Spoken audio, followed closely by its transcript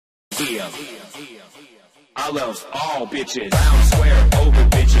Yeah. I love all bitches. Round, square, oval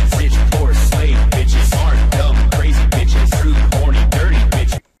bitches. Rich, poor, slave bitches. Smart, dumb, crazy bitches. Rude, horny, dirty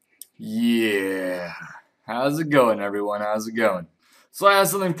bitches. Yeah. How's it going, everyone? How's it going? So I have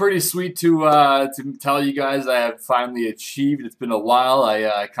something pretty sweet to tell you guys I have finally achieved. It's been a while.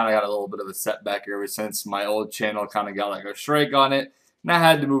 I kind of got a little bit of a setback ever since my old channel kind of got like a strike on it. And I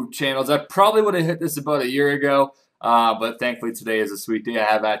had to move channels. I probably would have hit this about a year ago. But thankfully today is a sweet day. I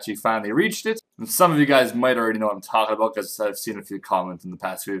have actually finally reached it. And some of you guys might already know what I'm talking about because I've seen a few comments in the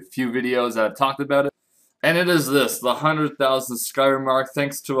past few videos that I've talked about it. And it is this, the 100,000 subscriber mark.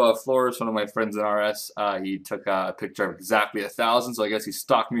 Thanks to Flores, one of my friends in RS. He took a picture of exactly 1,000, so I guess he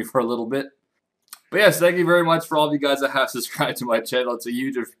stalked me for a little bit. But yes, thank you very much for all of you guys that have subscribed to my channel. It's a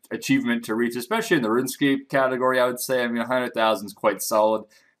huge achievement to reach, especially in the RuneScape category, I would say. I mean, 100,000 is quite solid.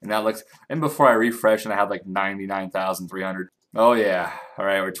 And that looks, and before I refresh, and I had like 99,300. Oh yeah, all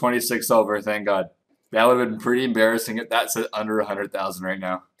right, we're 26 over, thank God. That would have been pretty embarrassing if that's at under 100,000 right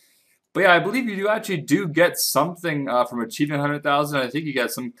now. But yeah, I believe you actually do get something from achieving 100,000. I think you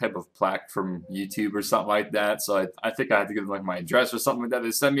get some type of plaque from YouTube or something like that. So I think I had to give them like my address or something like that.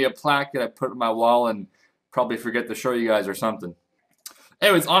 They send me a plaque that I put on my wall and probably forget to show you guys or something.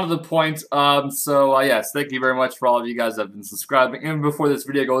 Anyways, on to the point. Yes, thank you very much for all of you guys that have been subscribing. Even before this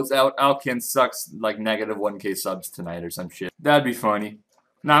video goes out, Alkan sucks like negative 1K subs tonight or some shit. That'd be funny.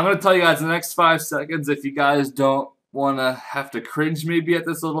 Now, I'm going to tell you guys in the next 5 seconds, if you guys don't want to have to cringe maybe at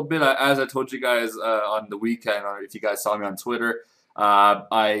this a little bit, as I told you guys on the weekend, or if you guys saw me on Twitter,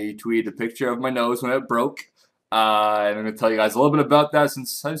 I tweeted a picture of my nose when it broke. And I'm going to tell you guys a little bit about that,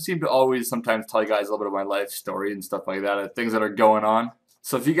 since I seem to always sometimes tell you guys a little bit of my life story and stuff like that, things that are going on.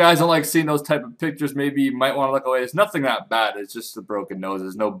 So if you guys don't like seeing those type of pictures, maybe you might want to look away. It's nothing that bad. It's just a broken nose.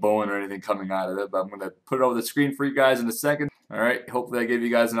 There's no bone or anything coming out of it. But I'm going to put it over the screen for you guys in a second. Alright, hopefully I gave you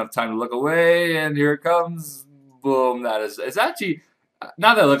guys enough time to look away. And here it comes. Boom. That is, it's actually,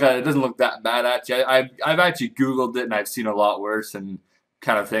 now that I look at it, it doesn't look that bad actually. I've actually Googled it and I've seen a lot worse. And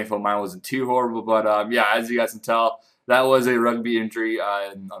kind of thankful mine wasn't too horrible. But yeah, as you guys can tell, that was a rugby injury.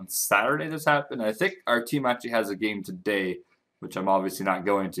 On Saturday this happened. I think our team actually has a game today, which I'm obviously not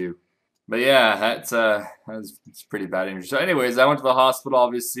going to. But yeah, that's pretty bad injury. So anyways, I went to the hospital,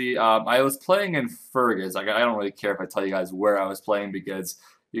 obviously. I was playing in Fergus. Like, I don't really care if I tell you guys where I was playing because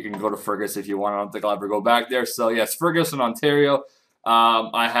you can go to Fergus if you want. I don't think I'll ever go back there. So yes, Fergus in Ontario.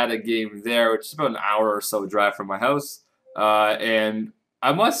 I had a game there, which is about an hour or so drive from my house. And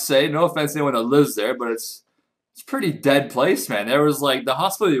I must say, no offense to anyone that lives there, but it's a pretty dead place, man. There was like, the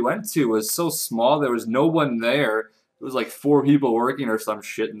hospital we went to was so small, there was no one there. It was like 4 people working or some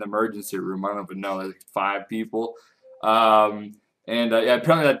shit in the emergency room. I don't even know, like 5 people. Yeah,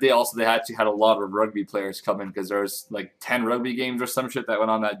 apparently that day also they actually had a lot of rugby players come in because there was like 10 rugby games or some shit that went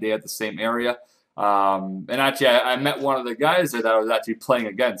on that day at the same area. And actually I met one of the guys that I was actually playing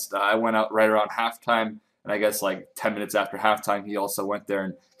against. I went out right around halftime, and I guess like 10 minutes after halftime he also went there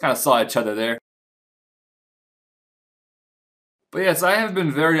and kind of saw each other there. But yes, I have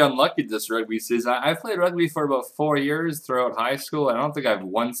been very unlucky this rugby season. I've played rugby for about 4 years throughout high school. I don't think I've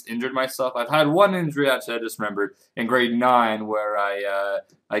once injured myself. I've had one injury, actually, I just remembered, in grade 9 where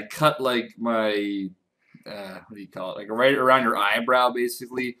I cut like my, what do you call it, like right around your eyebrow,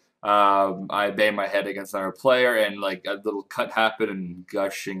 basically. I banged my head against another player, and like a little cut happened, and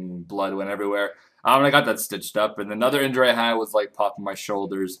gushing blood went everywhere. I got that stitched up, and another injury I had was like popping my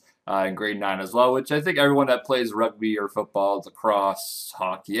shoulders in grade 9 as well, which I think everyone that plays rugby or football, lacrosse,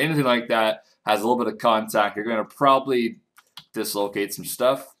 hockey, anything like that has a little bit of contact. You're going to probably dislocate some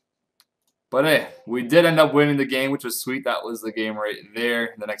stuff. But hey, we did end up winning the game, which was sweet. That was the game right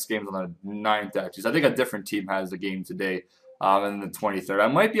there. The next game's on the 9th, actually. So I think a different team has the game today. And the 23rd. I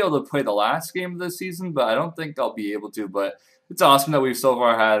might be able to play the last game of the season, but I don't think I'll be able to. But it's awesome that we've so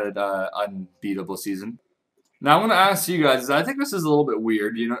far had an unbeatable season. Now, I'm going to ask you guys, I think this is a little bit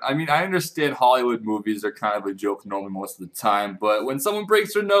weird. You know, I mean, I understand Hollywood movies are kind of a joke normally most of the time, but when someone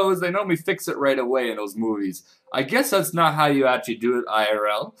breaks their nose, they normally fix it right away in those movies. I guess that's not how you actually do it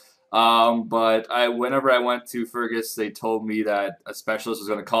IRL. Whenever I went to Fergus, they told me that a specialist was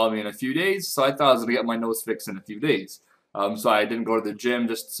going to call me in a few days, so I thought I was going to get my nose fixed in a few days. So I didn't go to the gym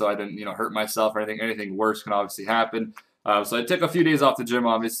just so I didn't, hurt myself or anything. Anything worse can obviously happen. So I took a few days off the gym,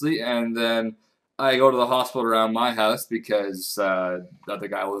 obviously, and then I go to the hospital around my house because the other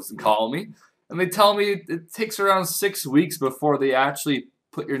guy wasn't calling me. And they tell me it takes around 6 weeks before they actually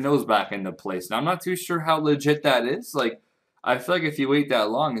put your nose back into place. Now, I'm not too sure how legit that is. Like, I feel like if you wait that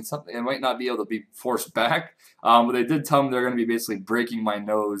long, it might not be able to be forced back. But they did tell me they're going to be basically breaking my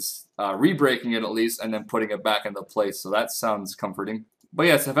nose, re-breaking it at least, and then putting it back into place. So that sounds comforting. But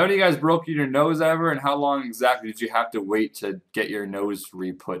yes, have any of you guys broken your nose ever, and how long exactly did you have to wait to get your nose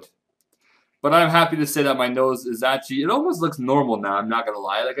re-put? But I'm happy to say that my nose is actually, it almost looks normal now, I'm not going to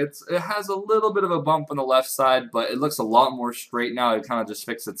lie. Like, it has a little bit of a bump on the left side, but it looks a lot more straight now. It kind of just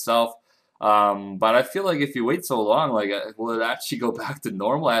fixed itself. But I feel like if you wait so long, like, will it actually go back to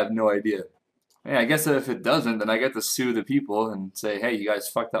normal? I have no idea. Yeah, I guess if it doesn't, then I get to sue the people and say, hey, you guys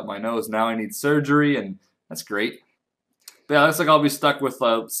fucked up my nose. Now I need surgery, and that's great. But yeah, looks like I'll be stuck with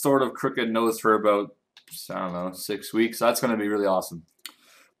a sort of crooked nose for about, I don't know, 6 weeks. So that's going to be really awesome.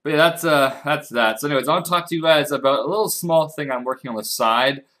 But yeah, that's that. So anyways, I want to talk to you guys about a little small thing I'm working on the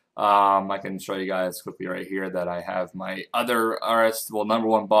side. I can show you guys quickly right here that I have my other RS, well,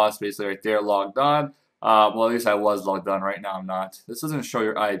 #1 boss basically right there logged on. Well, at least I was logged on. Right now I'm not. This doesn't show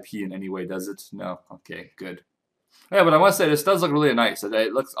your IP in any way, does it? No? Okay, good. Yeah, but I must say, this does look really nice.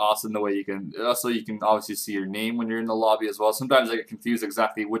 It looks awesome the way you can, also you can obviously see your name when you're in the lobby as well. Sometimes I get confused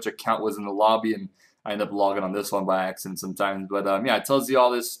exactly which account was in the lobby, and I end up logging on this one by accident sometimes. But yeah, it tells you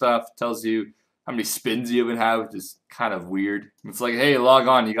all this stuff, tells you how many spins you even have, which is kind of weird. It's like, hey, log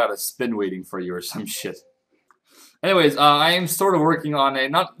on, you got a spin waiting for you or some shit. Anyways, I am sort of working on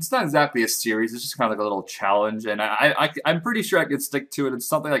it's not exactly a series, it's just kind of like a little challenge, and I'm pretty sure I could stick to it. It's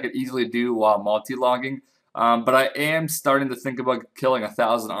something I could easily do while multi-logging. But I am starting to think about killing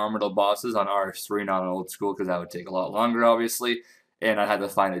 1,000 Armadillo bosses on RS3, not on old school, because that would take a lot longer, obviously, and I'd have to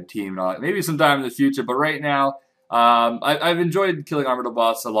find a team and all that. Maybe sometime in the future, but right now, I've enjoyed killing Armadillo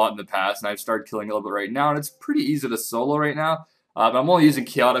bosses a lot in the past, and I've started killing a little bit right now, and it's pretty easy to solo right now. But I'm only using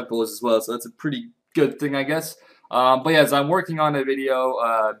chaotic bows as well, so that's a pretty good thing, I guess. But yeah, I'm working on a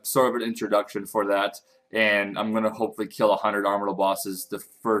video, sort of an introduction for that, and I'm going to hopefully kill 100 Armadillo bosses the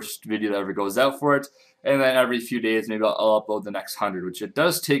first video that ever goes out for it. And then every few days, maybe I'll upload the next 100, which it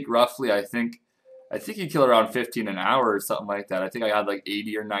does take roughly, I think you kill around 15 an hour or something like that. I think I had like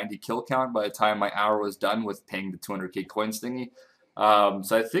 80 or 90 kill count by the time my hour was done with paying the 200k coins thingy.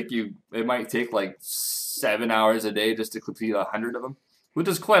 So I think it might take like 7 hours a day just to complete 100 of them, which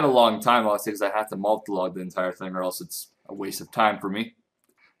is quite a long time, obviously, because I have to multi-log the entire thing, or else it's a waste of time for me.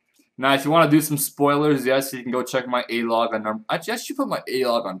 Now, if you want to do some spoilers, yes, you can go check my A-log on I should put my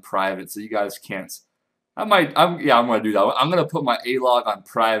A-log on private so you guys can't. I'm gonna do that. I'm gonna put my A-log on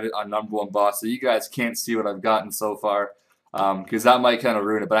private on #1 boss so you guys can't see what I've gotten so far, because that might kind of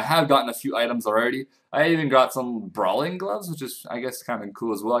ruin it. But I have gotten a few items already. I even got some brawling gloves, which is, I guess, kind of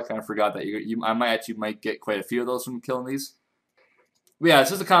cool as well. I kind of forgot that I might get quite a few of those from killing these. But yeah,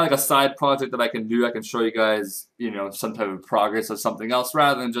 it's just kind of like a side project that I can do. I can show you guys, some type of progress of something else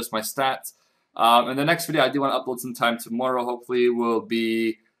rather than just my stats. And the next video I do want to upload sometime tomorrow. Hopefully, will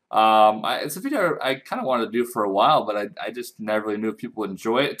be. It's a video I kind of wanted to do for a while, but I just never really knew if people would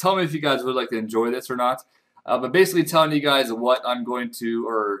enjoy it. Tell me if you guys would like to enjoy this or not. But basically telling you guys what I'm going to,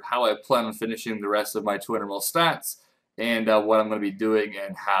 or how I plan on finishing the rest of my 200 mil stats, and what I'm going to be doing,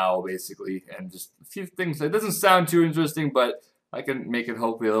 and how, basically, and just a few things. It doesn't sound too interesting, but I can make it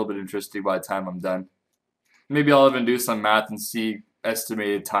hopefully a little bit interesting by the time I'm done. Maybe I'll even do some math and see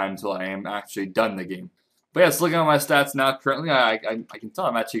estimated time till I am actually done the game. But yeah, so looking at my stats now, currently, I can tell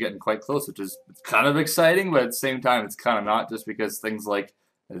I'm actually getting quite close, which is kind of exciting, but at the same time, it's kind of not, just because things like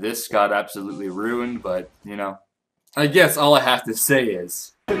this got absolutely ruined. But, I guess all I have to say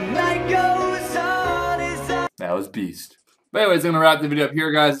is, that was beast. But anyways, I'm going to wrap the video up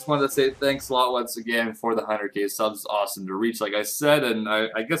here, guys. Just wanted to say thanks a lot once again for the 100k subs. It's awesome to reach, like I said, and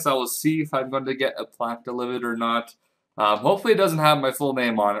I guess I will see if I'm going to get a plaque delivered or not. Hopefully it doesn't have my full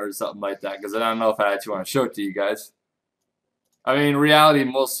name on it or something like that, because I don't know if I actually want to show it to you guys. I mean, in reality,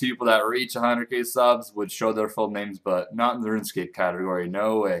 most people that reach 100k subs would show their full names, but not in the RuneScape category.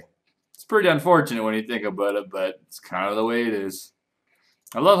 No way. It's pretty unfortunate when you think about it, but it's kind of the way it is.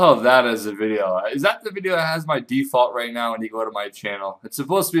 I love how that is a video. Is that the video that has my default right now when you go to my channel? It's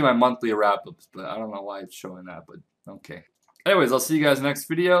supposed to be my monthly wrap-ups, but I don't know why it's showing that, but okay. Anyways, I'll see you guys next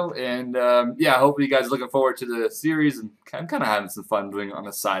video, and yeah, hopefully you guys are looking forward to the series, and I'm kind of having some fun doing it on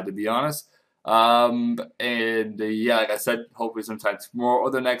the side, to be honest. Yeah, like I said, hopefully sometime tomorrow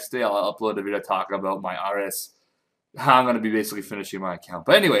or the next day I'll upload a video talking about my RS, how I'm going to be basically finishing my account.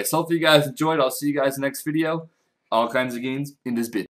 But anyways, hopefully you guys enjoyed. I'll see you guys next video. All kinds of gains in this bit.